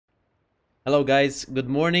Hello guys, good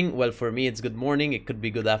morning. Well, for me it's good morning, it could be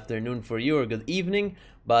good afternoon for you or good evening,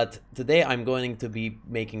 but today I'm going to be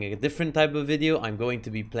making a different type of video. I'm going to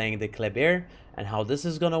be playing the Kleber, and how this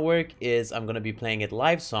is gonna work is I'm gonna be playing it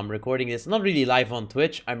live. So I'm recording this, not really live on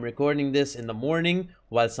Twitch, I'm recording this in the morning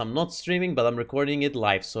whilst I'm not streaming, but I'm recording it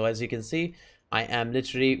live. So as you can see, I am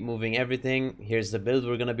literally moving everything. Here's the build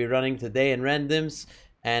we're gonna be running today in randoms,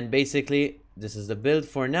 and basically this is the build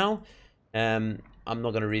for now. I'm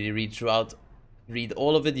not gonna really read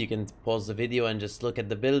all of it. You can pause the video and just look at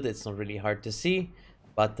the build. It's not really hard to see,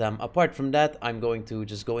 but apart from that, I'm going to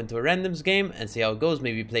just go into a randoms game and see how it goes.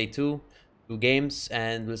 Maybe play two games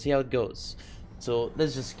and we'll see how it goes. So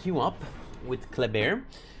let's just queue up with Kleber.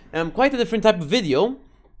 Quite a different type of video.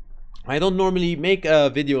 I don't normally make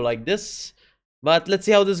a video like this, but let's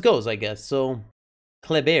see how this goes, I guess. So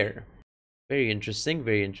Kleber, very interesting,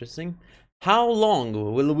 very interesting. How long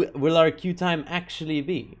will our queue time actually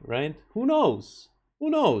be, right? Who knows? Who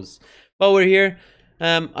knows? But we're here.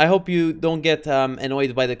 I hope you don't get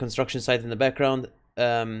annoyed by the construction site in the background.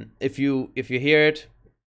 If you hear it,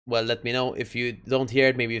 well, let me know. If you don't hear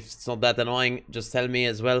it, maybe if it's not that annoying, just tell me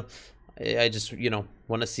as well. I just,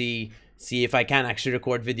 want to see if I can actually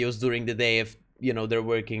record videos during the day if, they're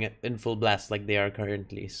working in full blast like they are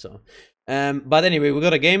currently. So but anyway, we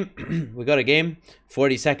got a game. We got a game,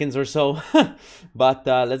 40 seconds or so. But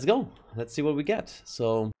let's go. Let's see what we get.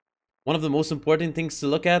 So one of the most important things to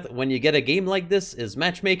look at when you get a game like this is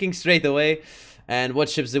matchmaking straight away. And what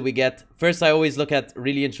ships did we get? First, I always look at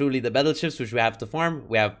really and truly the battleships, which we have to farm.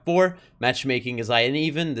 We have 4. Matchmaking is high and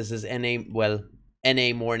even. This is NA, well,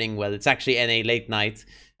 NA morning. Well, it's actually NA late night.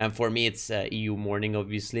 And for me, it's EU morning,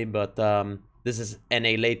 obviously. But this is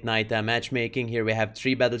NA late night matchmaking. Here we have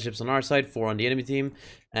 3 battleships on our side, 4 on the enemy team.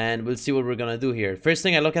 And we'll see what we're gonna do here. First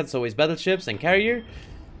thing I look at is always battleships and carrier.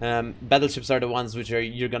 Battleships are the ones which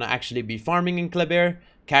you're gonna actually be farming in Kleber.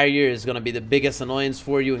 Carrier is gonna be the biggest annoyance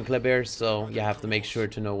for you in Kleber, so you have to make sure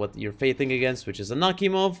to know what you're fighting against, which is a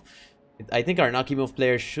Nakimov. I think our Nakimov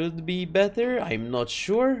player should be better. I'm not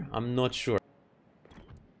sure.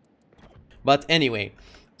 But anyway,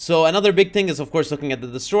 so another big thing is, of course, looking at the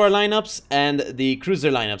destroyer lineups and the cruiser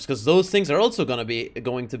lineups, because those things are also going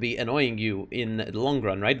to be annoying you in the long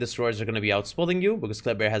run, right? Destroyers are going to be outspotting you because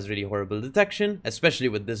Kleber has really horrible detection, especially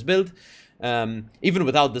with this build. Even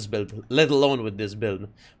without this build, let alone with this build.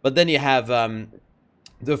 But then you have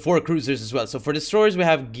the 4 cruisers as well. So for destroyers, we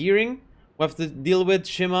have gearing. We have to deal with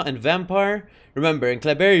Shima and Vampire. Remember, in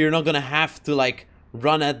Kleber, you're not going to have to, like,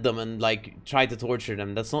 run at them and like try to torture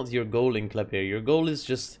them. That's not your goal in Kleber. Your goal is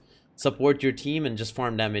just support your team and just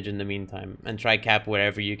farm damage in the meantime and try cap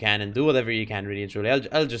wherever you can and do whatever you can, really and truly.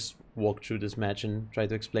 I'll just walk through this match and try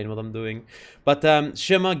to explain what I'm doing. But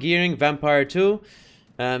Shima, gearing, Vampire 2,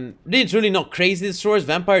 really and truly not crazy destroyers.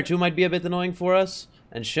 Vampire 2 might be a bit annoying for us,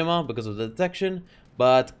 and Shima because of the detection.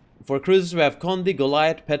 But for cruisers, we have Condi,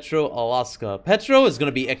 Goliath, Petro, Alaska. Petro is going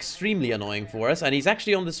to be extremely annoying for us, and he's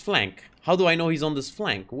actually on this flank. How do I know he's on this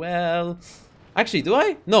flank? Well, actually, do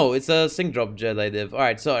I? No, it's a sync drop Jedi div.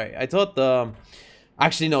 Alright, sorry. I thought the...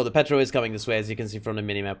 Actually, no, the Petro is coming this way, as you can see from the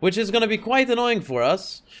minimap, which is going to be quite annoying for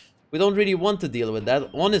us. We don't really want to deal with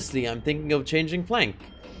that. Honestly, I'm thinking of changing flank.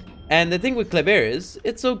 And the thing with Kleber is,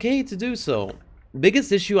 it's okay to do so.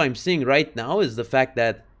 Biggest issue I'm seeing right now is the fact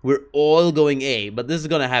that we're all going A, but this is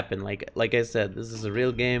going to happen. Like I said, this is a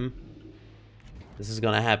real game. This is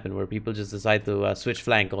gonna happen where people just decide to switch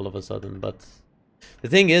flank all of a sudden. But the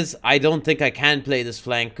thing is, I don't think I can play this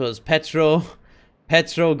flank because Petro,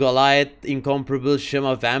 Goliath, Incomparable,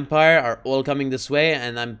 Shima, Vampire are all coming this way,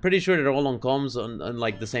 and I'm pretty sure they're all on comms on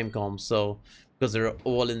like the same comms. So because they're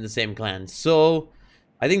all in the same clan. So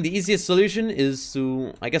I think the easiest solution is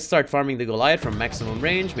to, I guess, start farming the Goliath from maximum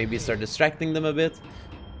range. Maybe start distracting them a bit.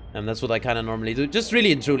 And that's what I kind of normally do. Just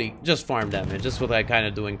really and truly, just farm damage. Just what I kind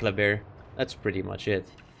of do in Kleber. That's pretty much it.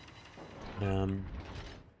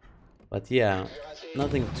 But yeah,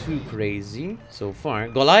 nothing too crazy so far.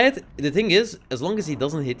 Goliath, the thing is, as long as he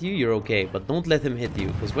doesn't hit you, you're okay. But don't let him hit you,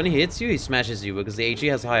 because when he hits you, he smashes you, because the HE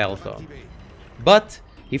has high alpha. But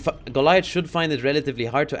Goliath should find it relatively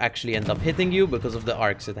hard to actually end up hitting you because of the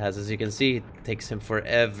arcs it has. As you can see, it takes him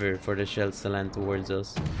forever for the shells to land towards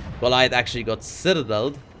us. Goliath actually got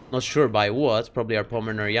citadeled. Not sure by what, probably our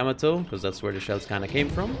Pommern or Yamato, because that's where the shells kind of came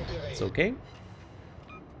from. It's okay.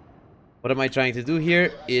 What am I trying to do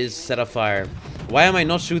here is set a fire. Why am I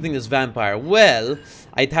not shooting this Vampire? Well,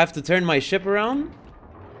 I'd have to turn my ship around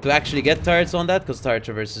to actually get turrets on that, because turret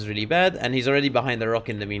traverse is really bad, and he's already behind the rock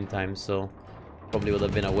in the meantime, so probably would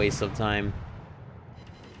have been a waste of time.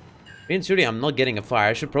 Really, I'm not getting a fire.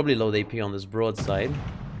 I should probably load AP on this broadside.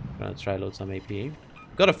 I'm gonna try load some AP.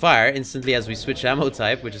 Got a fire instantly as we switch ammo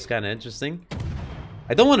type, which is kind of interesting.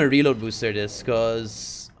 I don't want to reload booster this,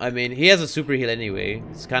 because, I mean, he has a super heal anyway.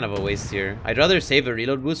 It's kind of a waste here. I'd rather save a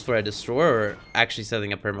reload boost for a destroyer or actually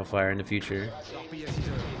setting a permafire in the future.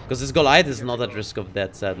 Because this Goliath is not at risk of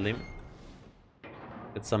death, sadly.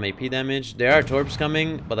 Get some AP damage. There are torps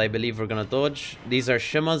coming, but I believe we're gonna dodge. These are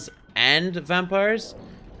Shimas and vampires.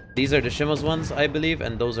 These are the Shimas ones, I believe,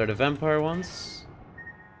 and those are the vampire ones.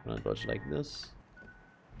 I'm gonna dodge like this.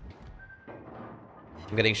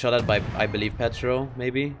 I'm getting shot at by, I believe, Petro,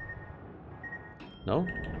 maybe? No?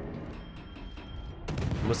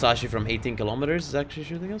 Musashi from 18 kilometers is actually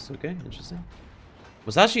shooting us? Okay, interesting.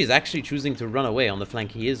 Musashi is actually choosing to run away on the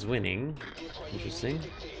flank. He is winning. Interesting.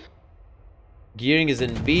 Gearing is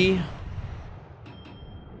in B.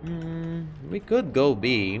 We could go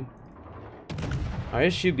B. Our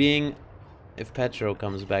issue being if Petro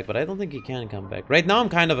comes back, but I don't think he can come back. Right now I'm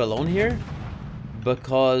kind of alone here.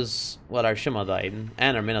 Because, well, our Shima died,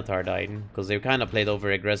 and our Minotaur died, because they kind of played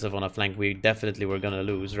over aggressive on a flank we definitely were gonna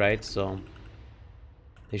lose, right? So,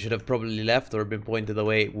 they should have probably left or been pointed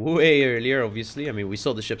away way earlier, obviously. I mean, we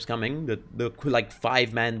saw the ships coming, the like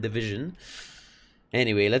 5-man division.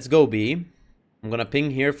 Anyway, let's go B. I'm gonna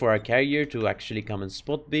ping here for our carrier to actually come and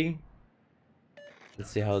spot B.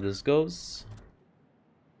 Let's see how this goes.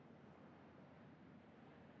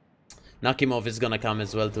 Nakimov is gonna come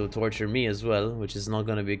as well to torture me as well, which is not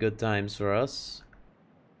gonna be good times for us.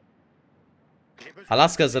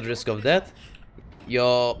 Alaska's at risk of death.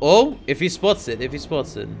 Yo, oh, if he spots it,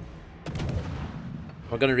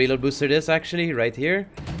 We're gonna reload booster this actually, right here.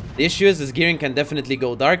 The issue is his gearing can definitely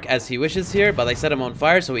go dark as he wishes here, but I set him on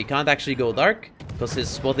fire so he can't actually go dark. Because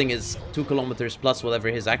his spotting is 2 kilometers plus whatever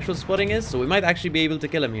his actual spotting is, so we might actually be able to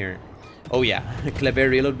kill him here. Oh yeah, Kleber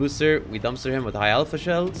reload booster, we dumpster him with high alpha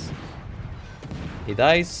shells. He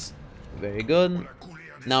dies. Very good.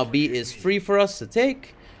 Now B is free for us to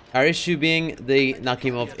take. Our issue being the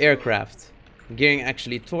Nakimov aircraft. Gearing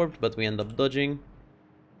actually torped, but we end up dodging.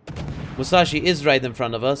 Musashi is right in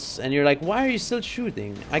front of us, and you're like, why are you still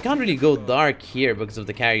shooting? I can't really go dark here because of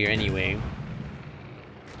the carrier anyway.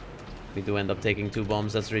 We do end up taking 2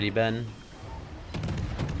 bombs, that's really bad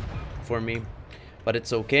for me. But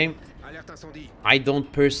it's okay. I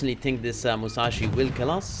don't personally think this Musashi will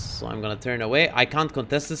kill us, so I'm gonna turn away. I can't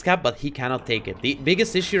contest this cap, but he cannot take it. The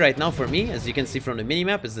biggest issue right now for me, as you can see from the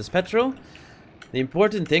minimap, is this Petro. The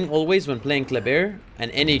important thing always when playing Kleber,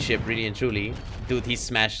 and any ship really and truly, dude, he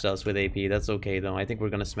smashed us with AP. That's okay though. I think we're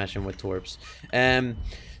gonna smash him with torps. The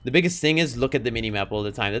biggest thing is look at the minimap all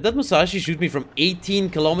the time. Did that Musashi shoot me from 18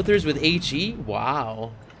 kilometers with HE?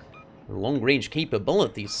 Wow. Long range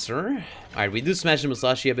capabilities, sir. Alright, we do smash the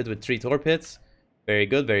Musashi a bit with 3 torp hits. Very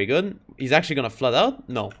good, very good. He's actually gonna flood out.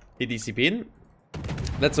 No, he DCP'd.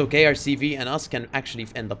 That's okay. Our CV and us can actually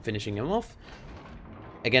end up finishing him off.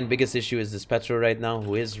 Again, biggest issue is this Petro right now,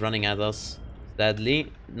 who is running at us.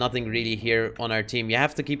 Sadly, nothing really here on our team. You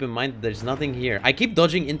have to keep in mind that there's nothing here. I keep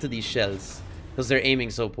dodging into these shells because they're aiming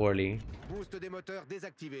so poorly.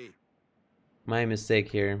 My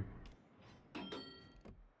mistake here.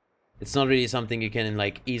 It's not really something you can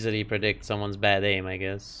like easily predict someone's bad aim, I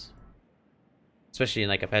guess. Especially in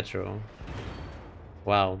like a Petro.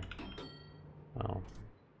 Wow. Wow.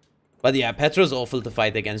 But yeah, Petro's awful to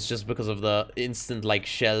fight against just because of the instant like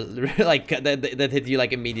shell like that hit you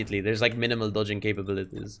like immediately. There's like minimal dodging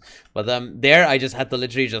capabilities. But there I just had to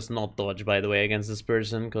literally just not dodge, by the way, against this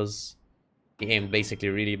person because he aimed basically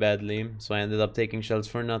really badly. So I ended up taking shells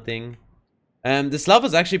for nothing. The Slav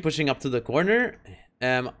is actually pushing up to the corner.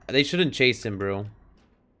 They shouldn't chase him, bro.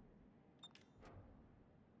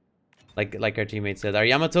 Like our teammate said. Our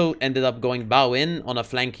Yamato ended up going bow in on a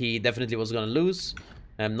flank he definitely was gonna lose.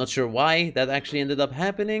 I'm not sure why that actually ended up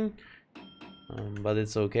happening. But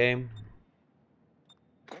it's okay.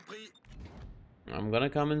 I'm gonna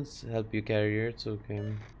come and help you, carrier. It's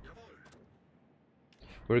okay.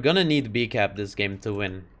 We're gonna need B-cap this game to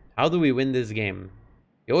win. How do we win this game?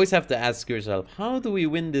 You always have to ask yourself, how do we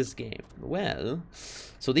win this game? Well,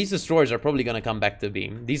 so these destroyers are probably gonna come back to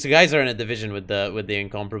B. These guys are in a division with the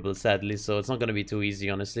incomparable, sadly, so it's not gonna be too easy,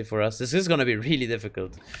 honestly, for us. This is gonna be really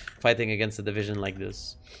difficult fighting against a division like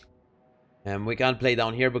this. We can't play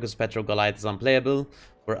down here because Petro Goliath is unplayable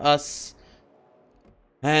for us.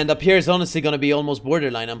 And up here is honestly gonna be almost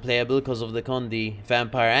borderline unplayable because of the Kondi,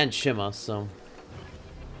 Vampire, and Shima, so.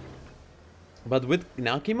 But with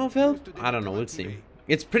Nakimov help? I don't know, we'll see.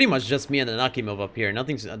 It's pretty much just me and the Nakimov up here.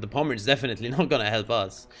 Nothing's the Pommer is definitely not gonna help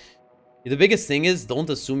us. The biggest thing is don't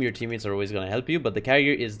assume your teammates are always gonna help you, but the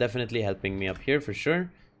carrier is definitely helping me up here for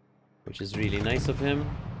sure, which is really nice of him.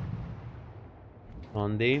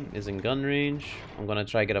 Condi is in gun range. I'm gonna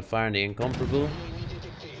try get a fire on the incomparable.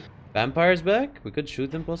 Vampire's back. We could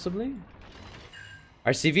shoot him possibly.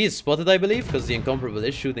 Our CV is spotted, I believe, because the incomparable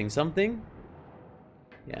is shooting something.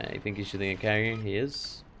 Yeah, I think he's shooting a carrier. He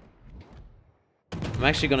is. I'm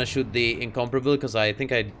actually gonna shoot the incomparable because I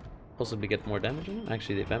think I'd possibly get more damage on him.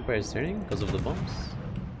 Actually, the vampire is turning because of the bombs.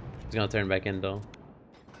 He's gonna turn back in though.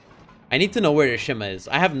 I need to know where the Shima is.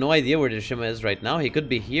 I have no idea where the Shima is right now. He could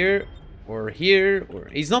be here, or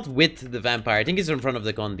he's not with the vampire. I think he's in front of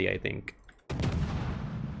the Condi, I think.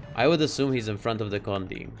 I would assume he's in front of the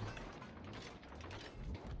Condi.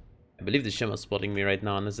 I believe the Shima's spotting me right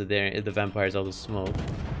now, unless the vampire's out of smoke.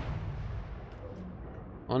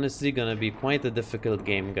 Honestly, gonna be quite a difficult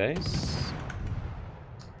game, guys.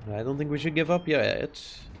 I don't think we should give up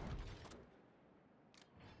yet.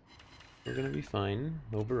 We're gonna be fine,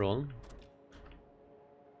 overall.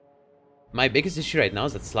 My biggest issue right now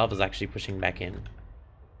is that Slav is actually pushing back in.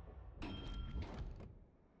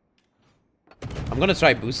 I'm gonna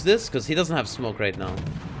try boost this, because he doesn't have smoke right now.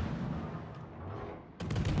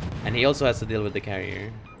 And he also has to deal with the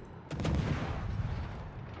carrier.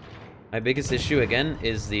 My biggest issue, again,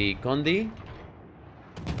 is the Condi.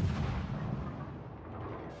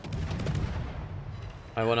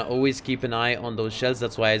 I want to always keep an eye on those shells.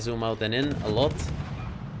 That's why I zoom out and in a lot.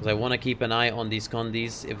 Because I want to keep an eye on these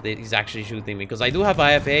Condis if he's actually shooting me. Because I do have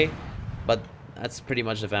IFA, but that's pretty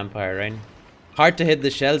much the vampire, right? Hard to hit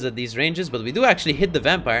the shells at these ranges, but we do actually hit the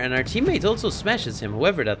vampire. And our teammate also smashes him,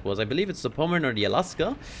 whoever that was. I believe it's the Pommern or the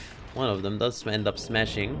Alaska. One of them does end up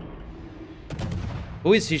smashing.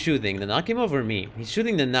 Who is he shooting? The Nakimov or me? He's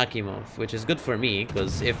shooting the Nakimov, which is good for me,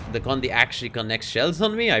 because if the Condi actually connects shells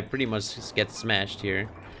on me, I pretty much just get smashed here.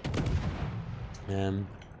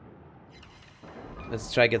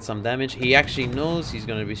 Let's try get some damage. He actually knows he's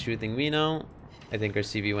gonna be shooting me now. I think our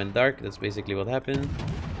CV went dark. That's basically what happened.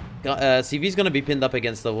 CV's gonna be pinned up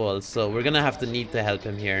against the wall, so we're gonna have to need to help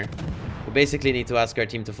him here. We basically need to ask our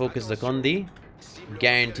team to focus the Condi.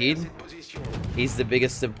 Guaranteed. He's the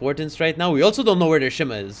biggest importance right now. We also don't know where their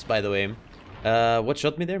Shima is, by the way. What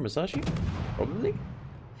shot me there? Musashi? Probably?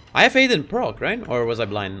 I have didn't proc, right? Or was I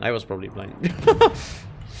blind? I was probably blind.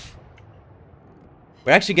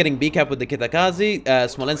 We're actually getting B-cap with the Kitakazi.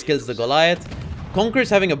 Smolensk kills the Goliath. Conqueror's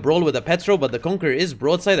having a brawl with a Petro, but the Conqueror is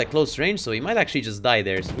broadside at close range, so he might actually just die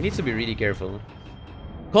there. So he needs to be really careful.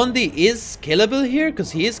 Condi is killable here,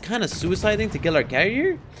 because he is kind of suiciding to kill our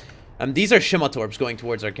carrier. These are Shima Torps going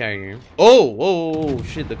towards our carrier. Oh, whoa,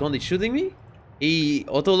 shit, the Condi's shooting me? He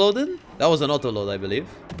auto-loaded? That was an auto-load, I believe.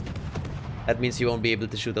 That means he won't be able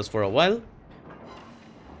to shoot us for a while.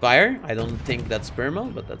 Fire. I don't think that's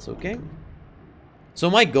Permal, but that's okay. So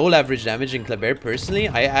my goal average damage in Kleber, personally,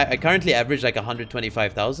 I currently average like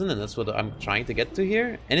 125,000, and that's what I'm trying to get to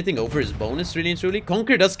here. Anything over is bonus, really and truly.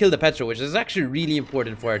 Conqueror does kill the Petro, which is actually really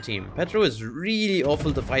important for our team. Petro is really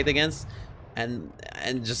awful to fight against. And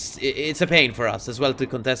just it's a pain for us as well to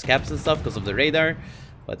contest caps and stuff because of the radar.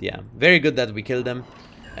 But yeah, very good that we killed them.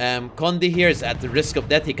 Condi here is at the risk of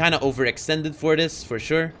death. He kind of overextended for this, for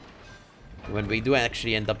sure. When we do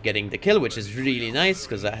actually end up getting the kill, which is really nice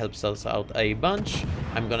because that helps us out a bunch.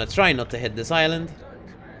 I'm gonna try not to hit this island.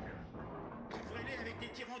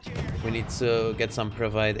 We need to get some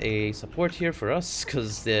provide a support here for us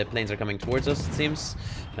because the planes are coming towards us, it seems.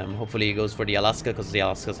 Hopefully he goes for the Alaska because the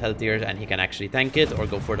Alaska's healthier and he can actually tank it, or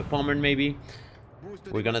go for the Pommern maybe.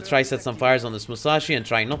 We're gonna try set some fires on this Musashi and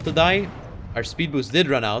try not to die. Our speed boost did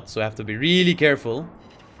run out, so I have to be really careful.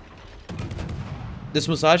 This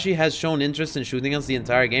Musashi has shown interest in shooting us the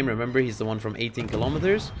entire game. Remember, he's the one from 18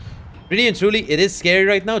 kilometers. Really and truly, it is scary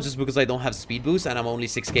right now just because I don't have speed boost and I'm only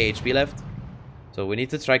 6k HP left. So we need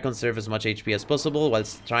to try conserve as much HP as possible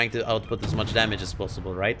whilst trying to output as much damage as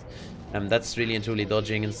possible, right? That's really and truly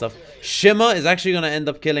dodging and stuff. Shima is actually going to end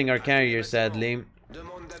up killing our carrier, sadly.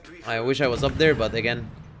 I wish I was up there, but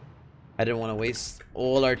again, I didn't want to waste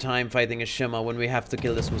all our time fighting a Shima when we have to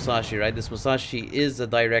kill this Musashi, right? This Musashi is a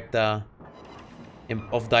direct, of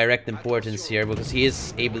direct importance here because he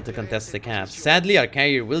is able to contest the caps. Sadly, our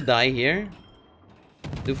carrier will die here.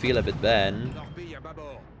 I do feel a bit bad.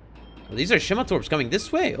 Well, these are Shima Torps coming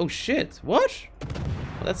this way. Oh shit, what?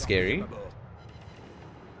 Well, that's scary.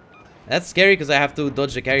 That's scary because I have to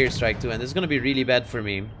dodge the carrier strike too, and this is going to be really bad for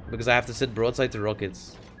me because I have to sit broadside to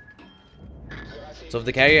rockets. So if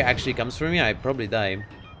the carrier actually comes for me, I probably die.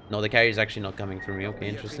 No, the carrier is actually not coming for me. Okay,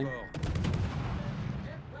 interesting.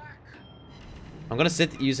 I'm going to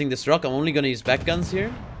sit using this rock. I'm only going to use back guns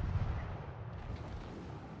here.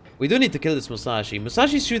 We do need to kill this Musashi.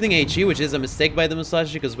 Musashi's shooting HE, which is a mistake by the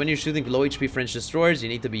Musashi, because when you're shooting low HP French destroyers, you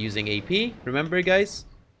need to be using AP. Remember, guys?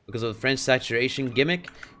 because of the French saturation gimmick,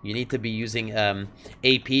 you need to be using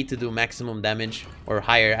AP to do maximum damage or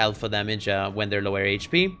higher alpha damage when they're lower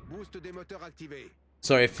HP.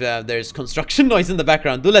 Sorry if there's construction noise in the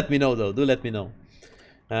background. Do let me know though. Do let me know.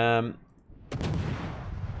 Let's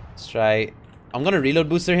try. I'm gonna reload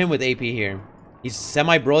booster him with AP here. He's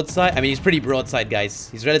semi-broadside. I mean, he's pretty broadside, guys.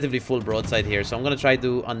 He's relatively full broadside here. So I'm gonna try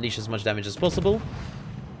to unleash as much damage as possible.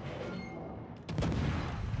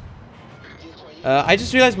 I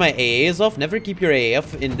just realized my AA is off. Never keep your AA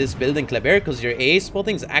off in this build in Kleber, because your AA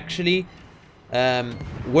spotting is actually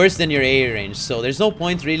worse than your AA range. So there's no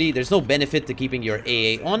point really. There's no benefit to keeping your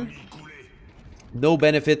AA on. No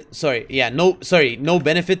benefit. Sorry. Yeah. No. Sorry. No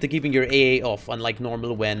benefit to keeping your AA off, unlike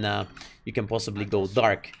normal when you can possibly go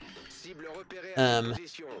dark.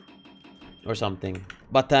 Or something.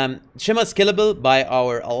 But Shima's killable by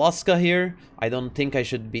our Alaska here. I don't think I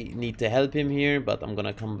should need to help him here, but I'm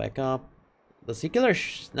gonna come back up. Does he kill our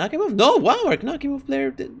Nakimov? No! Wow, our Nakimov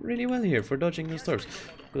player did really well here for dodging those storms.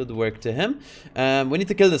 Good work to him. We need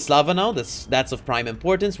to kill the Slava now. That's of prime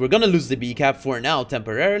importance. We're gonna lose the B cap for now,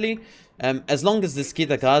 temporarily. As long as this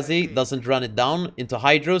Kitakaze doesn't run it down into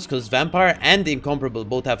Hydros, because Vampire and the Incomparable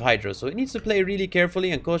both have Hydros. So it needs to play really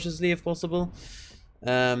carefully and cautiously if possible.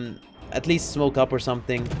 At least smoke up or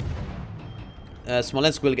something.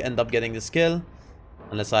 Smolensk will end up getting this kill.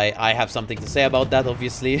 Unless I have something to say about that,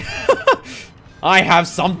 obviously. I have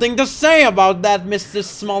something to say about that, Mr.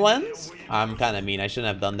 Smolensk. I'm kind of mean. I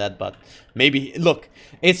shouldn't have done that, but maybe. Look,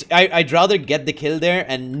 I'd rather get the kill there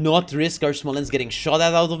and not risk our Smolensk getting shot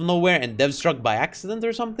at out of nowhere and dev struck by accident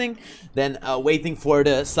or something than waiting for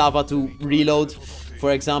the Slava to reload,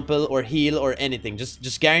 for example, or heal or anything.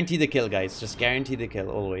 Just guarantee the kill, guys. Just guarantee the kill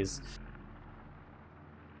always.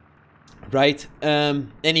 Right.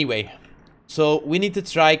 Anyway, so we need to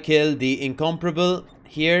try kill the Incomparable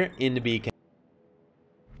here in the beacon.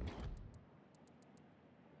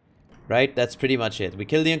 Right, that's pretty much it. We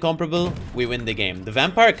kill the Incomparable, we win the game. The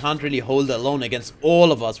Vampire can't really hold alone against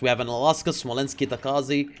all of us. We have an Alaska, Smolensk,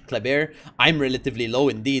 Kitakaze, Kleber. I'm relatively low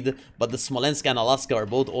indeed, but the Smolensk and Alaska are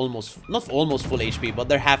both almost, not almost full HP, but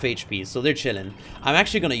they're half HP, so they're chilling. I'm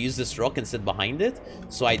actually gonna use this rock and sit behind it,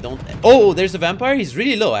 so I don't... Oh, there's the Vampire. He's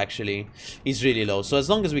really low, actually. He's really low. So as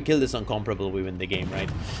long as we kill this Incomparable, we win the game,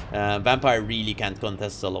 right? Vampire really can't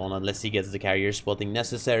contest alone unless he gets the carrier spotting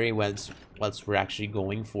necessary whilst we're actually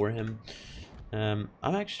going for him. I'm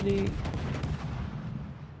actually...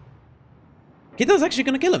 Kita's actually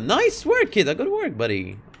gonna kill him. Nice work, Kita. Good work,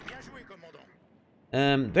 buddy.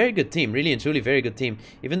 Very good team. Really and truly very good team.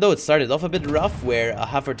 Even though it started off a bit rough, where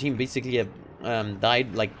half our team basically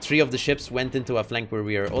died. Like 3 of the ships went into a flank where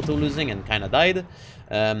we were auto-losing and kind of died.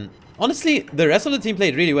 Honestly, the rest of the team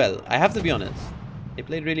played really well. I have to be honest. They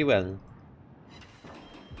played really well.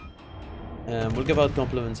 We'll give out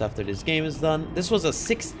compliments after this game is done. This was a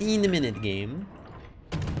 16-minute game.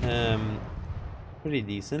 Pretty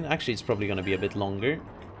decent. Actually, it's probably going to be a bit longer.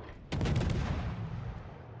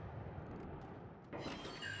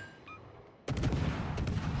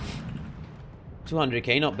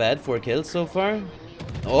 $200k, not bad. 4 kills so far.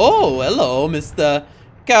 Oh, hello, Mr.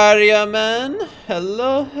 Karyaman.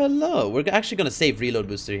 Hello, hello. We're actually going to save reload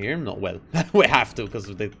booster here. Not well. We have to because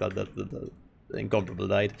the Incomparable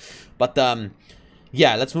died. But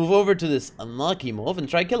yeah, let's move over to this Nakimov and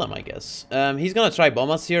try kill him, I guess. He's gonna try bomb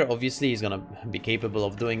us here. Obviously he's gonna be capable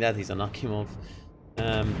of doing that. He's a Nakimov.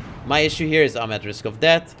 My issue here is I'm at risk of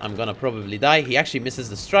death. I'm gonna probably die. He actually misses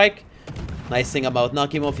the strike. Nice thing about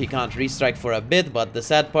Nakimov, he can't restrike for a bit, but the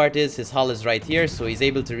sad part is his hull is right here, so he's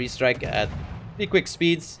able to restrike at pretty quick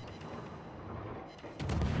speeds.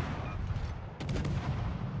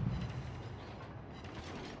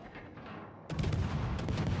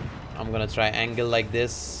 I'm gonna try angle like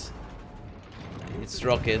this. It's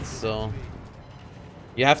rockets, so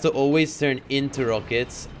you have to always turn into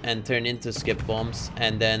rockets and turn into skip bombs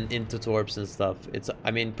and then into torps and stuff. It's,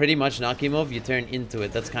 I mean, pretty much Nakimov, you turn into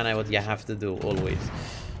it. That's kind of what you have to do always.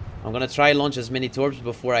 I'm gonna try launch as many torps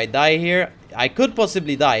before I die here. I could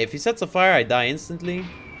possibly die. If he sets a fire, I die instantly.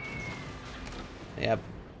 Yep,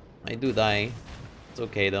 I do die. It's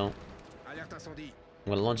okay though. I'm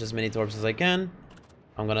gonna launch as many torps as I can.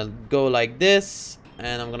 I'm gonna go like this,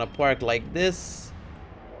 and I'm gonna park like this,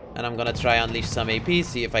 and I'm gonna try unleash some AP,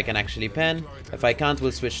 see if I can actually pen. If I can't,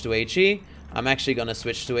 we'll switch to HE. I'm actually gonna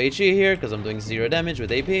switch to HE here, because I'm doing 0 damage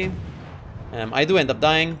with AP. I do end up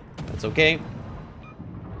dying, that's okay.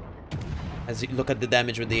 As you look at the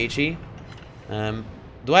damage with the HE.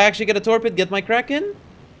 Do I actually get a torpid, get my Kraken?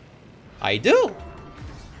 I do!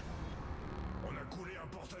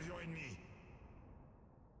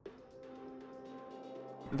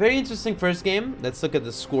 very interesting first game. Let's look at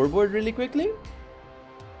the scoreboard really quickly.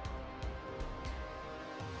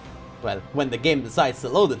 Well, when the game decides to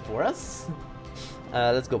load it for us.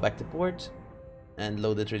 Let's go back to port and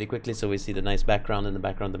load it really quickly so we see the nice background in the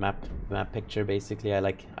background, the map picture basically.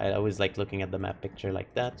 I always like looking at the map picture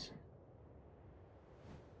like that.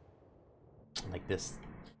 Like this.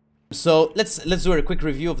 So let's do a quick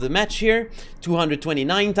review of the match here.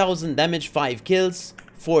 229,000 damage, 5 kills,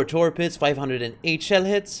 4 torpedoes, 508 shell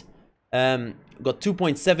hits. Got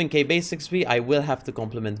 2.7k base XP. I will have to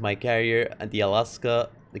compliment my carrier and the Alaska,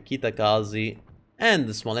 the Kitakazi, and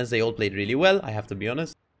the Smolensk. They all played really well, I have to be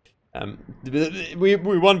honest. We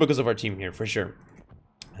won because of our team here, for sure.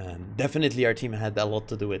 Definitely our team had a lot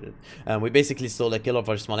to do with it. We basically stole a kill of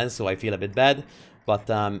our Smolensk, so I feel a bit bad. But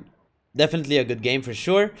definitely a good game for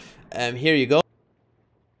sure. Here you go.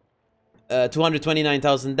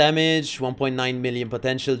 229,000 damage, 1.9 million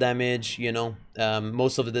potential damage, you know.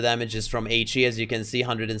 Most of the damage is from HE, as you can see.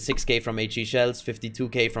 106k from HE shells,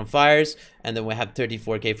 52k from fires, and then we have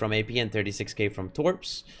 34k from AP and 36k from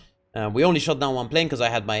torps. We only shot down one plane because I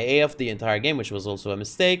had my AF the entire game, which was also a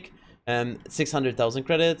mistake. 600,000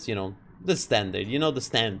 credits, you know, the standard, you know, the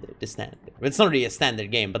standard. It's not really a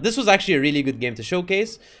standard game, but this was actually a really good game to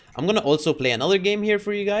showcase. I'm gonna also play another game here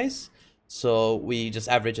for you guys, so we just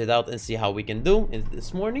average it out and see how we can do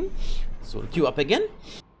this morning. So we'll queue up again.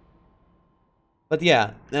 But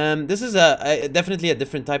yeah, this is definitely a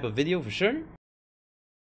different type of video for sure.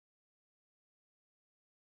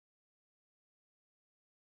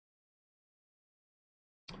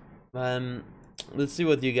 We'll see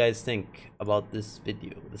what you guys think about this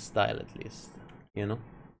video, the style at least, you know.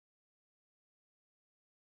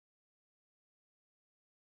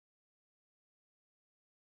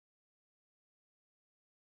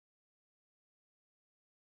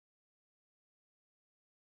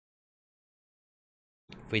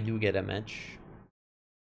 If we do get a match.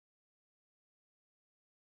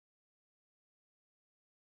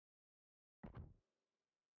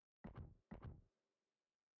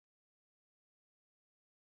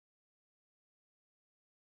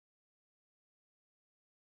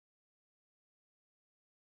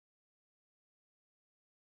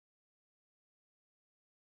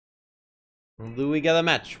 Do we get a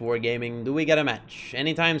match, Wargaming? Do we get a match?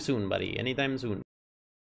 Anytime soon, buddy. Anytime soon.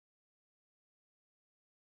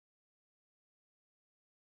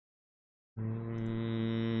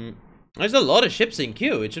 There's a lot of ships in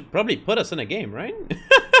queue. It should probably put us in a game, right?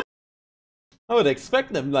 I would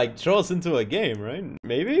expect them, like, throw us into a game, right?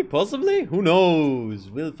 Maybe? Possibly? Who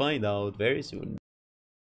knows? We'll find out very soon.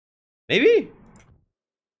 Maybe?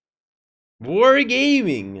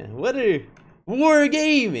 Wargaming! What are...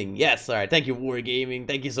 Wargaming! Yes, alright, thank you, Wargaming.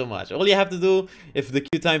 Thank you so much. All you have to do, if the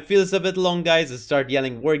queue time feels a bit long, guys, is start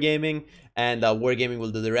yelling Wargaming, and Wargaming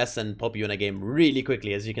will do the rest and pop you in a game really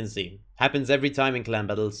quickly, as you can see. Happens every time in clan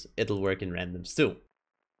battles. It'll work in randoms too.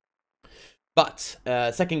 But,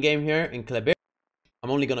 second game here in Kleber.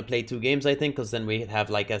 I'm only gonna play 2 games, I think, because then we have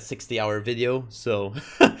like a 60-hour video, so...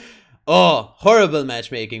 Oh, horrible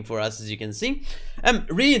matchmaking for us, as you can see.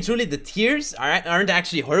 Really and truly, the tiers aren't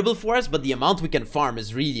actually horrible for us, but the amount we can farm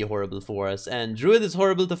is really horrible for us. And Druid is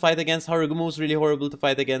horrible to fight against. Harugumo is really horrible to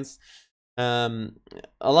fight against.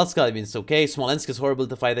 Alaska, I mean, it's okay. Smolensk is horrible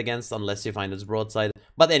to fight against, unless you find its broadside.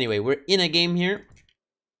 But anyway, we're in a game here.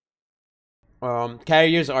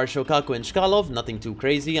 Carriers are Shokaku and Shkalov, nothing too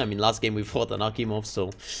crazy. I mean, last game we fought an Akimov,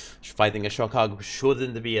 so fighting a Shokaku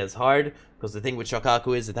shouldn't be as hard. Because the thing with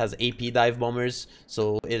Shokaku is it has AP dive bombers,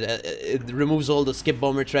 so it removes all the skip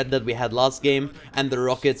bomber threat that we had last game. And the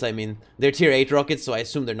rockets, I mean, they're tier 8 rockets, so I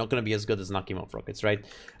assume they're not going to be as good as Akimov rockets, right?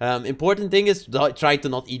 Important thing is try to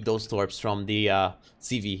not eat those torps from the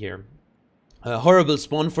CV here. Horrible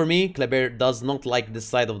spawn for me. Kleber does not like this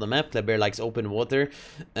side of the map. Kleber likes open water.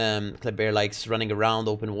 Kleber likes running around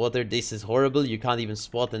open water. This is horrible. You can't even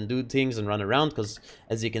spot and do things and run around because,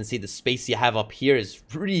 as you can see, the space you have up here is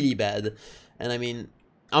really bad. And I mean,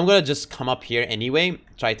 I'm gonna just come up here anyway,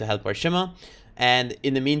 try to help our Shima. And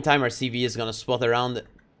in the meantime, our CV is gonna spot around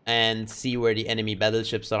and see where the enemy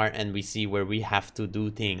battleships are, and we see where we have to do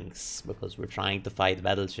things, because we're trying to fight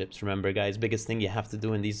battleships. Remember, guys, biggest thing you have to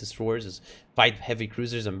do in these destroyers is fight heavy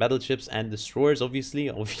cruisers and battleships and destroyers, obviously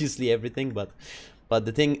everything, but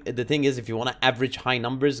the thing is, if you want to average high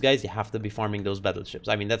numbers, guys, you have to be farming those battleships.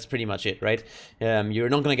 I mean, that's pretty much it, right? You're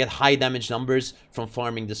not gonna get high damage numbers from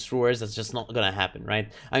farming destroyers. That's just not gonna happen,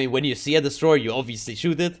 right? I mean, when you see a destroyer, you obviously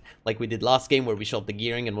shoot it, like we did last game where we shot the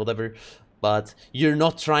gearing and whatever. But you're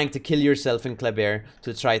not trying to kill yourself in Kleber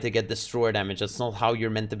to try to get destroyer damage. That's not how you're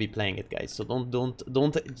meant to be playing it, guys. So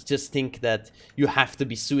don't just think that you have to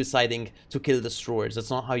be suiciding to kill destroyers. That's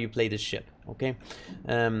not how you play this ship, okay?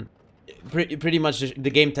 Pretty much the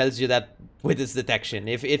game tells you that with its detection.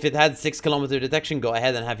 If it had 6-kilometer detection, go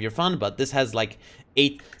ahead and have your fun, but this has like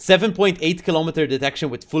 7.8-kilometer detection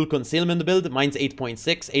with full concealment build. Mine's 8.6.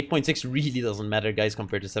 8.6 really doesn't matter, guys,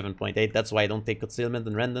 compared to 7.8. That's why I don't take concealment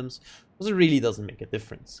and randoms, because it really doesn't make a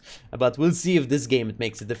difference. But we'll see if this game it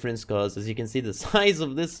makes a difference, because as you can see, the size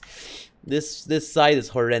of this side is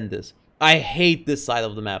horrendous. I hate this side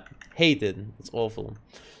of the map. Hate it. It's awful.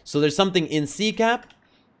 So there's something in C cap.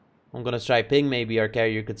 I'm gonna try ping. Maybe our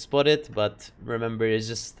carrier could spot it, but remember, it's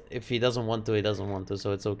just if he doesn't want to, he doesn't want to,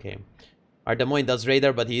 so it's okay. Our Des Moines does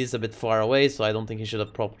radar, but he is a bit far away, so I don't think he should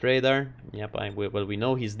have propped radar. Yep, well, we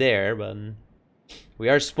know he's there, but we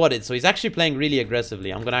are spotted, so he's actually playing really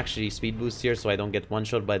aggressively. I'm gonna actually speed boost here so I don't get one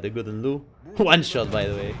shot by the good and Lou. One shot, by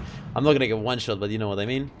the way. I'm not gonna get one shot, but you know what I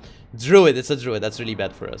mean. Druid, it's a druid. That's really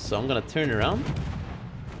bad for us. So I'm gonna turn around.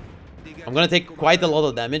 I'm gonna take quite a lot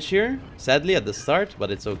of damage here, sadly, at the start,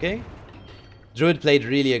 but it's okay. Druid played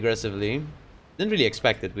really aggressively. Didn't really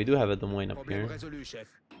expect it. We do have a Des Moines up here,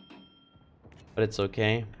 but it's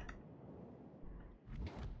okay.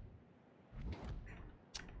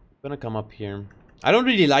 I'm gonna come up here. I don't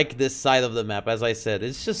really like this side of the map, as I said.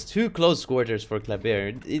 It's just too close quarters for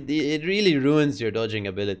Kleber. It really ruins your dodging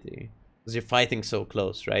ability. Because you're fighting so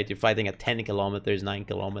close, right? You're fighting at 10 kilometers, 9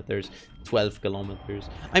 kilometers, 12 kilometers.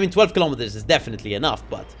 I mean, 12 kilometers is definitely enough,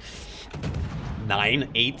 but 9,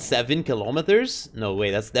 8, 7 kilometers? No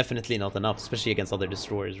way, that's definitely not enough, especially against other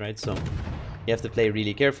destroyers, right? So you have to play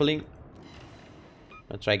really carefully.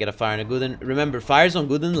 I'll try to get a fire on a Gooden. Remember, fires on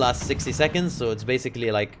Gooden last 60 seconds, so it's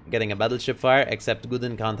basically like getting a battleship fire, except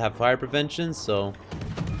Gooden can't have fire prevention, so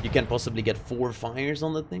you can possibly get 4 fires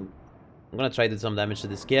on the thing. I'm gonna try to do some damage to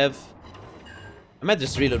this Kiev. I might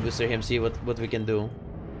just reload booster him, see what we can do.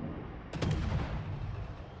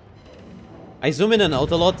 I zoom in and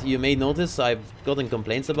out a lot. You may notice I've gotten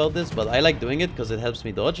complaints about this, but I like doing it because it helps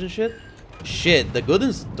me dodge and shit. Shit, the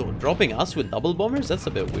Gooden's dropping us with double bombers? That's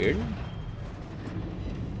a bit weird.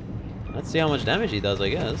 Let's see how much damage he does, I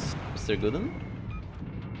guess. Mr. Gooden.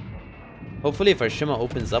 Hopefully if our Shima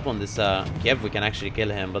opens up on this Kiev, we can actually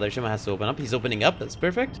kill him. But our Shima has to open up. He's opening up. That's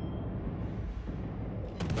perfect.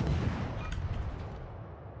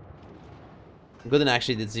 Gooden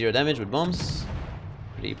actually did 0 damage with bombs.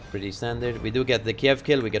 Pretty standard. We do get the Kiev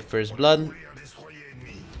kill. We get first blood.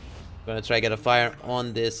 Gonna try to get a fire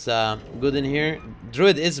on this Gooden here.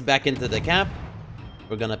 Druid is back into the cap.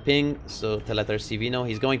 We're gonna ping, so to let our CV know.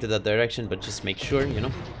 He's going to that direction, but just make sure, you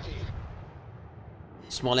know.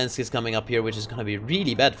 Smolensk is coming up here, which is gonna be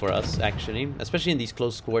really bad for us, actually. Especially in these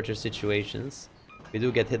close quarter situations. We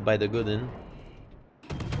do get hit by the Gooden.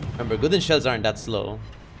 Remember, Gooden shells aren't that slow,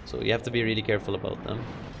 so you have to be really careful about them.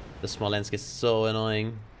 The Smolensk is so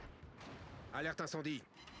annoying.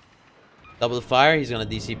 Double fire, he's gonna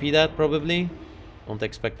DCP that probably. Don't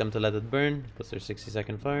expect them to let it burn, because they're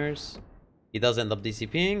 60-second fires. He does end up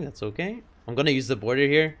DCPing, that's okay. I'm gonna use the border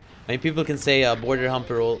here. I mean, people can say border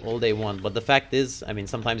humper all they want, but the fact is, I mean,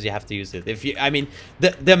 sometimes you have to use it. If you, I mean,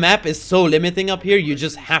 the map is so limiting up here, you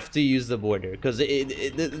just have to use the border, because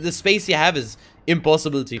the space you have is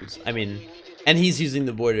impossible to use. I mean, and he's using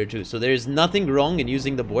the border too, so there's nothing wrong in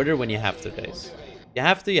using the border when you have to, guys. You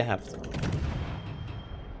have to, you have to.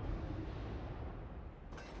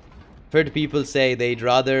 I've heard people say they'd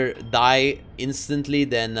rather die instantly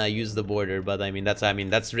than use the border, but I mean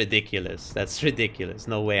that's ridiculous. That's ridiculous.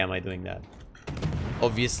 No way am I doing that.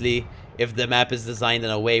 Obviously, if the map is designed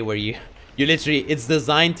in a way where you literally, it's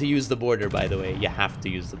designed to use the border, by the way. You have to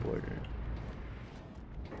use the border.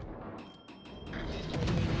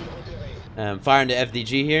 Fire on the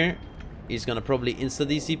FDG here. He's gonna probably insta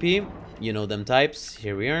DCP. You know them types.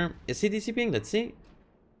 Here we are. Is he DCPing? Let's see.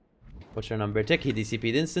 What's your number tick? He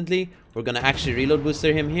DCP'd instantly. We're gonna actually reload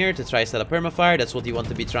booster him here to try set a permafire. That's what you want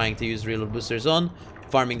to be trying to use reload boosters on.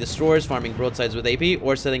 Farming destroyers, farming broadsides with AP,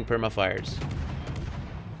 or setting permafires.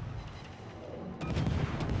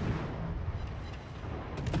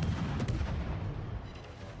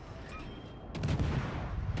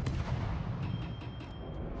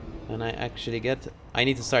 And I actually get... I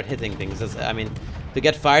need to start hitting things. I mean, to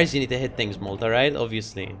get fires, you need to hit things, Malta, right?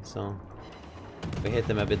 Obviously, so... We hit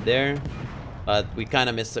them a bit there, but we kind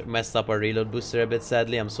of messed up our reload booster a bit,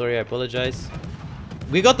 sadly. I'm sorry, I apologize.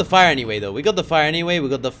 We got the fire anyway, though. We got the fire anyway. We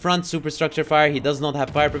got the front superstructure fire. He does not have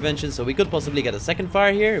fire prevention, so we could possibly get a second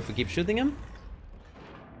fire here if we keep shooting him.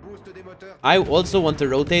 I also want to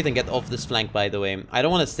rotate and get off this flank, by the way. I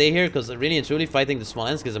don't want to stay here because really and truly fighting the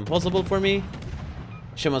Smolensk is impossible for me.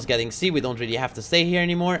 Shima's getting C. We don't really have to stay here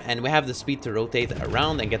anymore. And we have the speed to rotate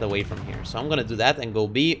around and get away from here. So I'm going to do that and go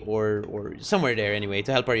B or somewhere there anyway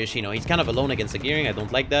to help our Yoshino. He's kind of alone against the gearing. I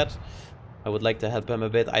don't like that. I would like to help him a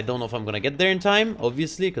bit. I don't know if I'm going to get there in time,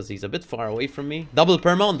 obviously, because he's a bit far away from me. Double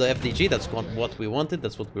perma on the FDG. That's what we wanted.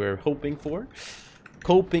 That's what we were hoping for.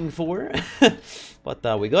 Coping for.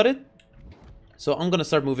 But we got it. So I'm going to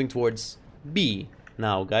start moving towards B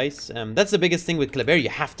now, guys. That's the biggest thing with Kleber. You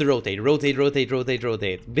have to rotate. Rotate, rotate, rotate,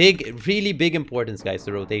 rotate. Big, really big importance, guys,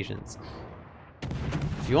 to rotations.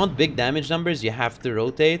 If you want big damage numbers, you have to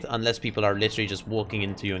rotate, unless people are literally just walking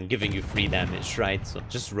into you and giving you free damage, right? So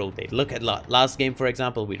just rotate. Look at last game, for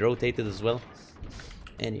example, we rotated as well.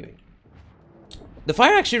 Anyway. The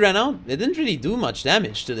fire actually ran out. It didn't really do much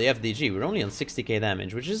damage to the FDG. We're only on 60k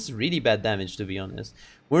damage, which is really bad damage, to be honest.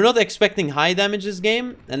 We're not expecting high damage this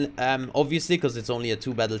game, and obviously, because it's only a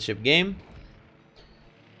 2 battleship game.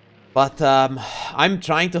 But I'm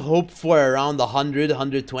trying to hope for around 100,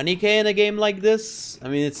 120k in a game like this. I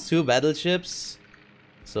mean, it's 2 battleships.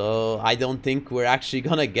 So I don't think we're actually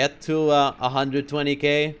gonna get to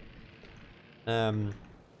 120k.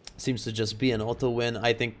 Seems to just be an auto win,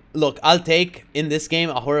 I think. Look, I'll take, in this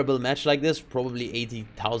game, a horrible match like this, probably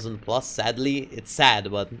 80,000 plus, sadly. It's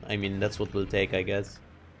sad, but, I mean, that's what we'll take, I guess.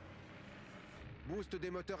 Boost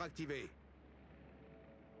des moteurs activé.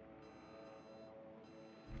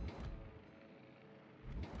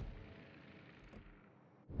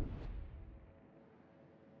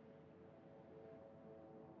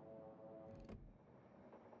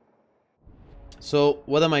 So,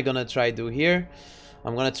 what am I gonna try to do here?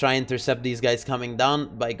 I'm gonna try intercept these guys coming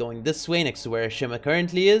down by going this way next to where Shima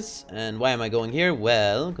currently is. And why am I going here?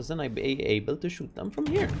 Well, because then I'll be able to shoot them from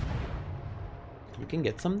here. You can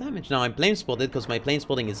get some damage. Now I'm plane spotted because my plane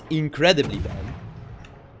spotting is incredibly bad.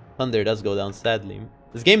 Thunder does go down sadly.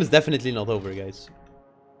 This game is definitely not over, guys.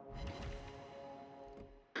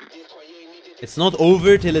 It's not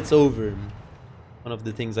over till it's over. One of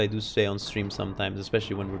the things I do say on stream sometimes,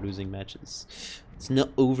 especially when we're losing matches. It's not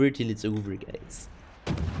over till it's over, guys.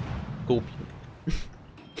 Copium.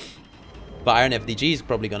 But Iron FDG is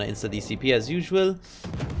probably gonna insta DCP as usual.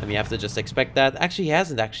 And we have to just expect that. Actually, he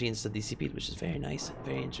hasn't actually insta DCP'd, which is very nice,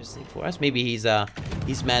 very interesting for us. Maybe he's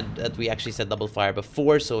mad that we actually said double fire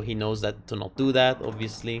before, so he knows that to not do that,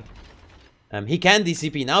 obviously. He can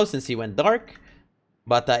DCP now since he went dark.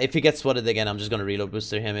 But if he gets spotted again, I'm just gonna reload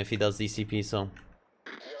booster him if he does DCP, so.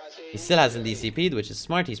 He still hasn't DCP'd, which is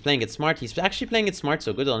smart. He's playing it smart. He's actually playing it smart,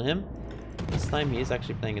 so good on him. This time he is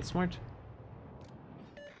actually playing it smart.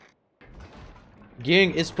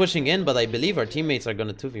 Gearing is pushing in, but I believe our teammates are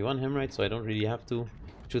gonna 2v1 him, right? So I don't really have to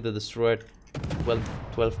shoot the destroyer at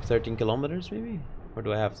 12, 13 kilometers, maybe? Or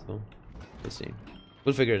do I have to? We'll see.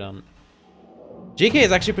 We'll figure it out. JK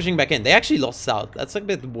is actually pushing back in. They actually lost south. That's a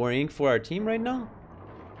bit worrying for our team right now.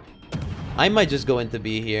 I might just go into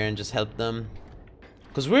B here and just help them.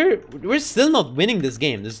 Because we're still not winning this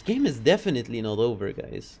game. This game is definitely not over,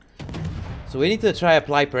 guys. So we need to try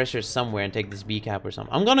apply pressure somewhere and take this B cap or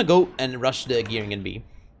something. I'm gonna go and rush the gearing in B.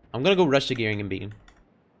 I'm gonna go rush the gearing in B.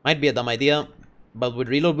 Might be a dumb idea, but with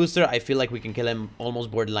reload booster, I feel like we can kill him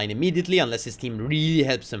almost borderline immediately unless his team really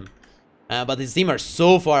helps him. But his team are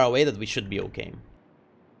so far away that we should be okay.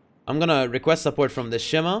 I'm gonna request support from the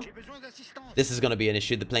Shima. This is gonna be an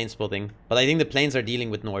issue, the plane spotting. But I think the planes are dealing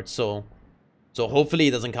with north, so hopefully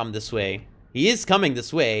he doesn't come this way. He is coming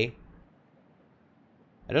this way.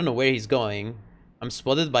 I don't know where he's going. I'm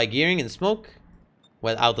spotted by gearing in smoke.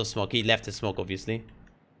 Well, out of smoke. He left his smoke, obviously.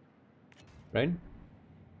 Right?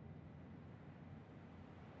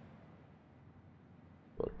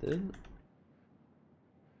 Spotted.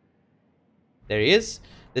 There he is.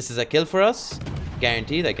 This is a kill for us.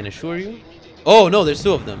 Guaranteed, I can assure you. Oh, no, there's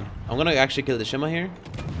 2 of them. I'm gonna actually kill the Shima here.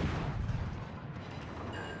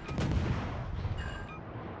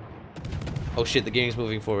 Oh shit, the gearing's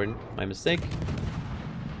moving forward. My mistake.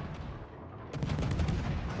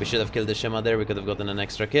 We should have killed the Shima there. We could have gotten an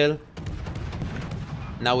extra kill.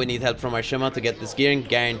 Now we need help from our Shima to get this gearing.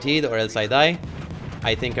 Guaranteed, or else I die.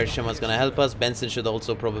 I think our Shima's gonna help us. Benson should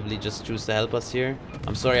also probably just choose to help us here.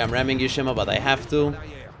 I'm sorry I'm ramming you, Shima, but I have to.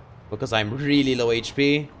 Because I'm really low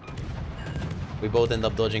HP. We both end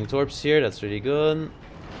up dodging torps here. That's really good.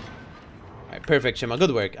 Alright, perfect, Shima.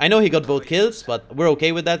 Good work. I know he got both kills, but we're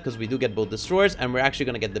okay with that because we do get both destroyers. And we're actually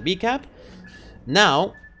gonna get the B cap.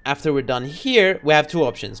 Now, after we're done here, we have 2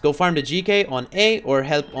 options. Go farm the GK on A or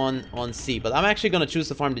help on C. But I'm actually gonna choose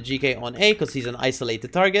to farm the GK on A because he's an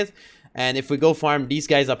isolated target. And if we go farm these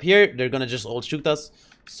guys up here, they're gonna just all shoot us.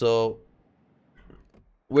 So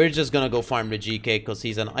we're just gonna go farm the GK because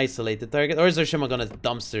he's an isolated target. Or is our Shima gonna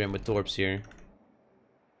dumpster him with torps here?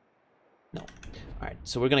 No. Alright,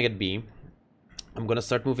 so we're gonna get B. I'm gonna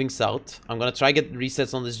start moving south. I'm gonna try get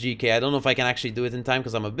resets on this GK. I don't know if I can actually do it in time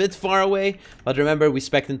because I'm a bit far away. But remember, we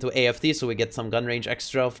spec'd into AFT, so we get some gun range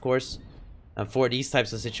extra, of course. And for these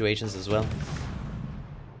types of situations as well.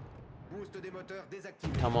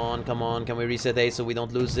 Come on, come on. Can we reset A so we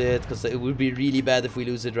don't lose it? Because it would be really bad if we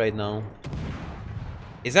lose it right now.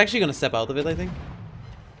 He's actually gonna step out of it, I think.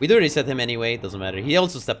 We do reset him anyway. Doesn't matter. He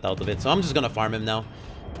also stepped out of it. So I'm just gonna farm him now.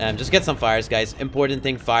 Just get some fires, guys. Important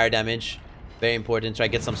thing, fire damage. Very important. Try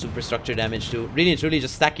to get some superstructure damage too. Really and truly,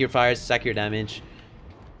 just stack your fires, stack your damage.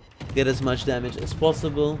 Get as much damage as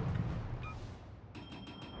possible.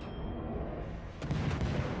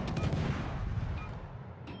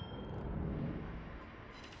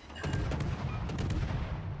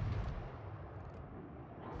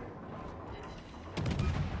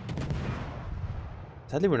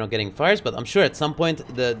 Sadly, we're not getting fires, but I'm sure at some point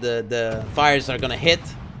the fires are gonna hit,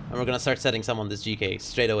 and we're gonna start setting some on this GK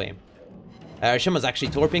straight away. Shima's actually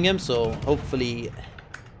torping him, so hopefully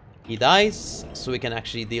he dies, so we can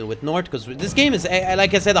actually deal with Nord, because this game is,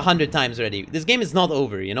 like I said 100 times already, this game is not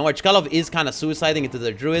over, you know. Archkalov is kind of suiciding into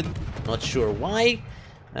the Druid, not sure why.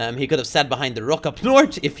 He could have sat behind the rock up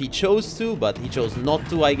north if he chose to, but he chose not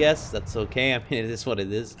to, I guess. That's okay, I mean, it is what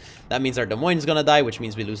it is. That means our Des Moines is gonna die, which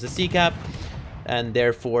means we lose the C-cap. And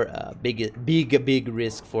therefore, big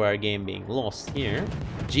risk for our game being lost here.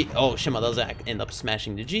 Oh, Shima does end up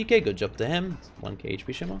smashing the GK. Good job to him. 1k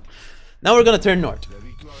HP Shima. Now we're gonna turn north.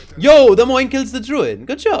 Yo, Des Moines kills the Druid.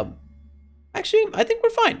 Good job. Actually, I think we're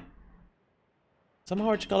fine. Somehow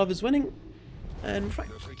Archkalov is winning. And we're fine.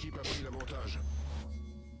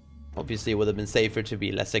 Obviously, it would have been safer to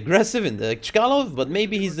be less aggressive in the Archkalov, but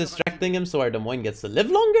maybe he's distracting him so our Des Moines gets to live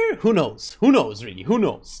longer? Who knows? Who knows, really? Who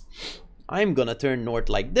knows? I'm gonna turn north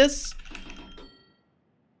like this.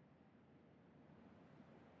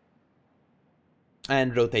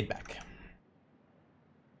 And rotate back.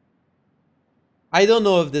 I don't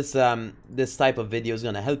know if this this type of video is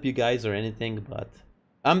gonna help you guys or anything, but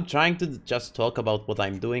I'm trying to just talk about what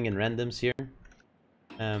I'm doing in randoms here.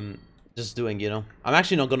 Just doing, you know. I'm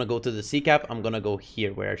actually not gonna go to the C-cap. I'm gonna go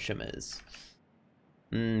here where our Shima is.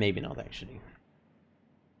 Maybe not, actually.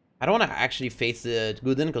 I don't want to actually face the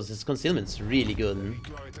Gooden because his concealment's really good.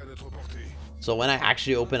 So when I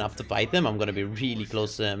actually open up to fight him, I'm going to be really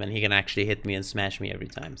close to him and he can actually hit me and smash me every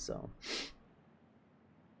time. So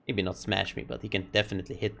maybe not smash me, but he can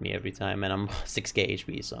definitely hit me every time. And I'm 6k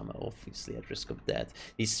HP, so I'm obviously at risk of death.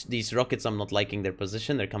 These rockets, I'm not liking their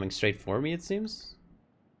position. They're coming straight for me, it seems.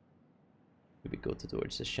 Maybe go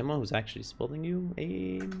towards the Shima, who's actually spotting you.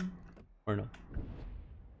 Aim. Or no.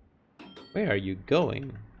 Where are you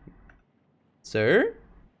going? Sir?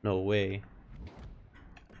 No way.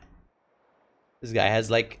 This guy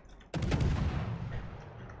has like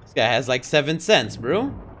 7 cents,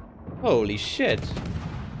 bro. Holy shit.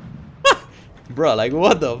 Bro, like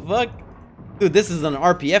what the fuck? Dude, this is an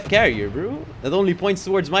RPF carrier, bro. That only points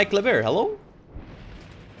towards my Kleber. Hello?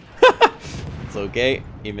 It's okay.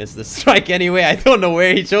 He missed the strike anyway. I don't know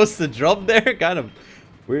where he chose to drop there. Kind of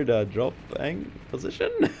weird drop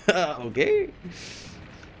position. Okay.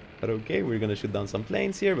 But okay, we're gonna shoot down some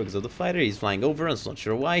planes here because of the fighter. He's flying over us, not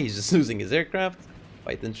sure why. He's just losing his aircraft.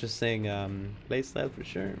 Quite interesting playstyle for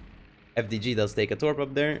sure. FDG does take a torp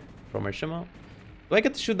up there from our Shima. Do I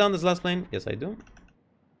get to shoot down this last plane? Yes, I do.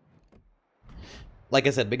 Like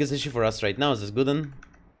I said, biggest issue for us right now is this Gooden.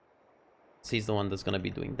 He's the one that's gonna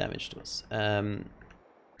be doing damage to us.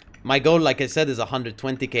 My goal, like I said, is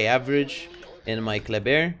 120k average in my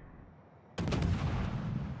Kleber.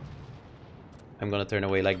 I'm gonna turn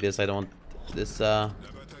away like this. I don't want this.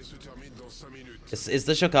 Is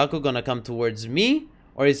the Shokaku gonna come towards me?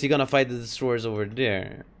 Or is he gonna fight the destroyers over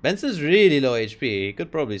there? Benson's really low HP. He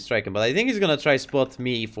could probably strike him. But I think he's gonna try spot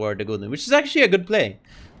me for the Gooden, which is actually a good play.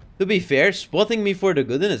 To be fair, spotting me for the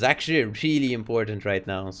Gooden is actually really important right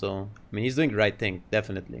now. So, I mean, he's doing the right thing.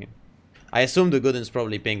 Definitely. I assume the Gooden's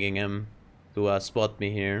probably pinging him to spot me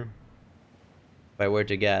here. If I were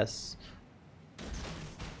to guess.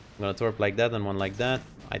 I'm gonna torp like that and one like that.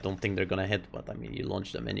 I don't think they're gonna hit, but I mean, you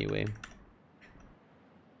launch them anyway.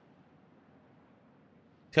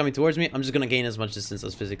 He's coming towards me. I'm just gonna gain as much distance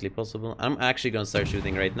as physically possible. I'm actually gonna start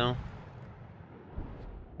shooting right now.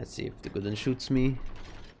 Let's see if the Gooden shoots me.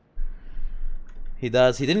 He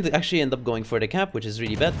does. He didn't actually end up going for the cap, which is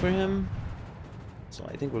really bad for him. So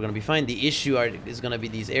I think we're gonna be fine. The issue is gonna be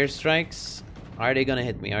these airstrikes. Are they gonna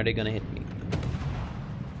hit me? Are they gonna hit me?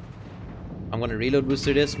 I'm gonna reload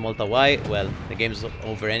booster this, Malta Y. Well, the game's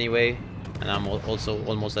over anyway. And I'm also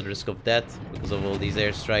almost at risk of death because of all these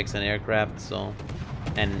airstrikes and aircraft, so...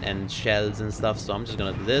 And shells and stuff, so I'm just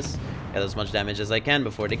gonna do this. Get as much damage as I can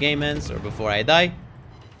before the game ends, or before I die.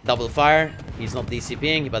 Double fire. He's not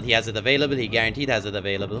DCPing, but he has it available. He guaranteed has it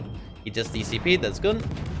available. He just DCP'd, that's good.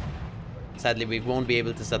 Sadly, we won't be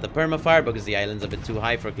able to set the permafire because the island's a bit too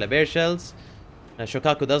high for Kleber shells.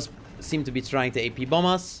 Shokaku does seem to be trying to AP bomb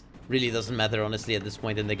us. Really doesn't matter, honestly, at this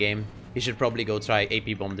point in the game. He should probably go try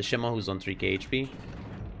AP bomb the Shima, who's on 3k HP.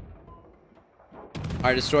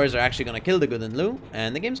 Our destroyers are actually going to kill the Good and Lu,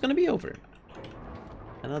 and the game's going to be over.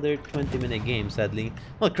 Another 20-minute game, sadly.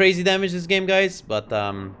 Not crazy damage this game, guys, but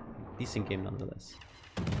decent game nonetheless.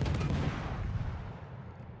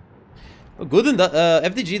 Oh, good and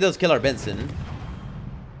FDG does kill our Benson.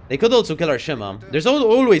 They could also kill our Shima. There's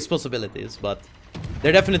always possibilities, but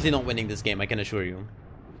they're definitely not winning this game, I can assure you.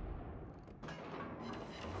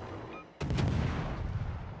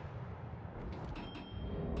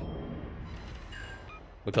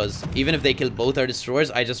 Because even if they kill both our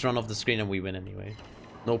destroyers, I just run off the screen and we win anyway.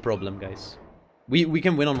 No problem, guys. We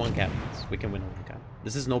can win on one cap. We can win on one cap.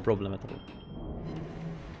 This is no problem at all.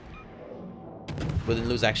 Wouldn't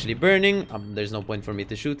lose actually burning. There's no point for me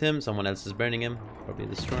to shoot him. Someone else is burning him. Probably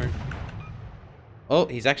destroyer. Oh,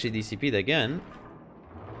 he's actually DCP'd again.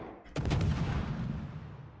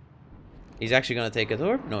 He's actually gonna take a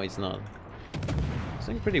orb? No, he's not. He's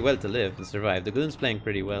doing pretty well to live and survive. The Goon's playing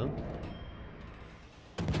pretty well.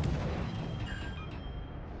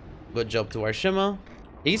 Good job to our Shima.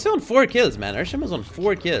 He's on 4 kills, man. Our Shima's on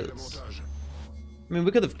 4 kills. I mean,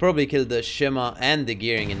 we could have probably killed the Shima and the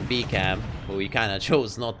Gearing in B cam, but we kind of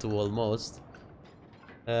chose not to almost.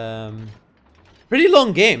 Pretty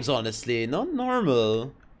long games, honestly. Not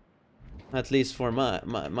normal. At least for my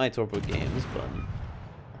Torpo games, but...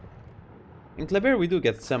 In Kleber, we do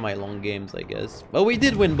get semi-long games, I guess. But we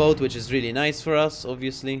did win both, which is really nice for us,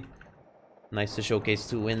 obviously. Nice to showcase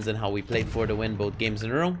 2 wins and how we played for the win both games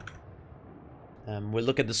in a row. We'll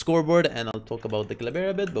look at the scoreboard and I'll talk about the Kleber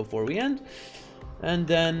a bit before we end. And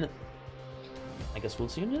then I guess we'll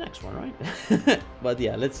see you in the next one, right? But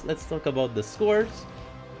yeah, let's talk about the scores.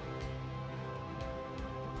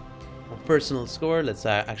 A personal score. Let's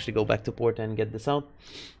actually go back to Porta and get this out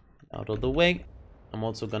of the way. I'm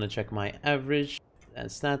also gonna check my average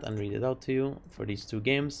and stat and read it out to you for these 2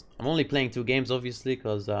 games. I'm only playing 2 games, obviously,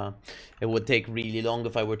 because it would take really long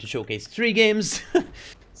if I were to showcase 3 games.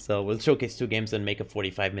 So we'll showcase 2 games and make a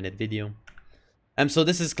 45-minute video. So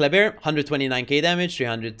this is Kleber, 129k damage,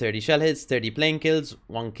 330 shell hits, 30 plane kills,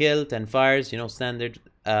 1 kill, 10 fires, you know, standard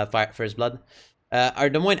first blood. Our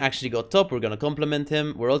Des Moines actually got top. We're gonna compliment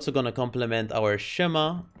him. We're also gonna compliment our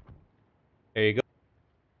Shima. There you go.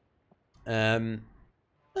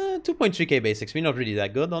 2.3k basics. We're not really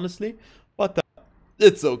that good, honestly, but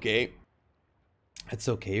it's okay. It's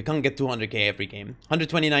okay. You can't get 200k every game.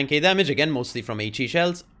 129k damage, again, mostly from HE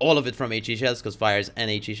shells. All of it from HE shells, because fires and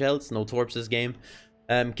HE shells. No torps this game.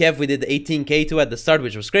 Kev, we did 18k too at the start,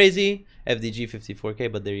 which was crazy. FDG 54k,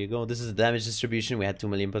 but there you go. This is the damage distribution. We had 2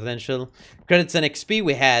 million potential. Credits and XP,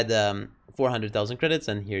 we had 400,000 credits,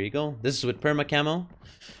 and here you go. This is with perma camo.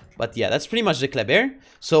 But yeah, that's pretty much the Kleber.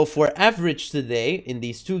 So for average today, in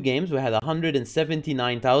these 2 games, we had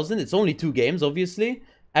 179,000. It's only 2 games, obviously.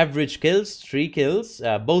 Average kills, 3 kills.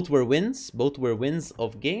 Both were wins. Both were wins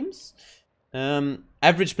of games.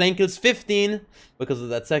 Average plane kills, 15 because of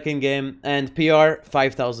that second game. And PR,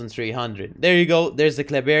 5,300. There you go. There's the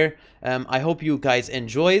Kleber. I hope you guys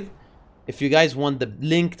enjoyed. If you guys want the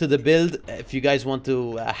link to the build, if you guys want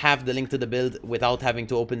to have the link to the build without having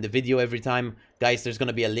to open the video every time, guys, there's going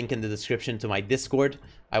to be a link in the description to my Discord.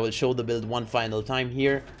 I will show the build one final time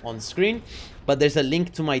here on screen. But there's a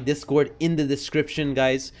link to my Discord in the description,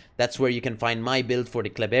 guys. That's where you can find my build for the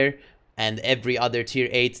Kleber and every other tier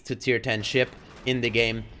 8 to tier 10 ship in the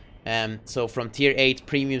game. So from tier 8,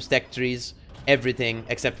 premium stack trees, everything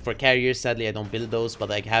except for carriers. Sadly, I don't build those,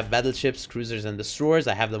 but I have battleships, cruisers, and destroyers.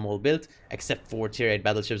 I have them all built except for tier 8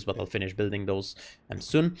 battleships, but I'll finish building those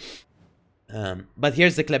soon. But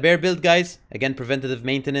here's the Kleber build, guys. Again, preventative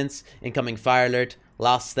maintenance, incoming fire alert,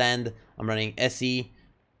 last stand. I'm running SE,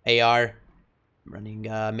 AR, I'm running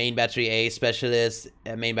main battery A specialist,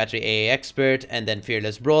 main battery A expert, and then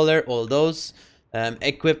fearless brawler. All those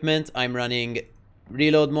equipment. I'm running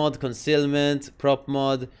reload mod, concealment, prop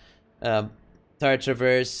mod, turret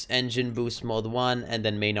traverse, engine boost mod 1, and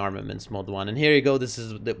then main armaments mod 1. And here you go. This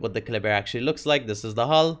is what the Kleber actually looks like. This is the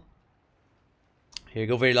hull. Here you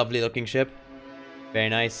go. Very lovely looking ship. Very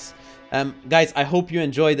nice. Guys, I hope you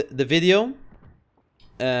enjoyed the video.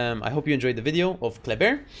 I hope you enjoyed the video of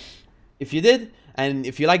Kleber. If you did, And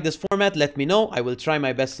if you like this format, let me know. I will try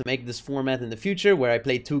my best to make this format in the future, where I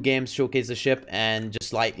play 2 games, showcase the ship, and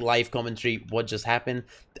just like live commentary what just happened.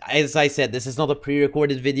 As I said, this is not a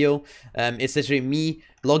pre-recorded video. It's literally me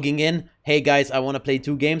logging in. Hey guys, I want to play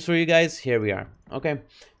 2 games for you guys. Here we are. Okay.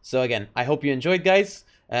 So again, I hope you enjoyed, guys.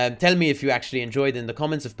 Tell me if you actually enjoyed in the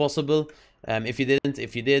comments if possible. If you didn't,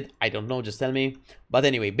 if you did, I don't know, just tell me. But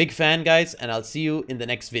anyway, big fan, guys, and I'll see you in the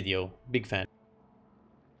next video. Big fan.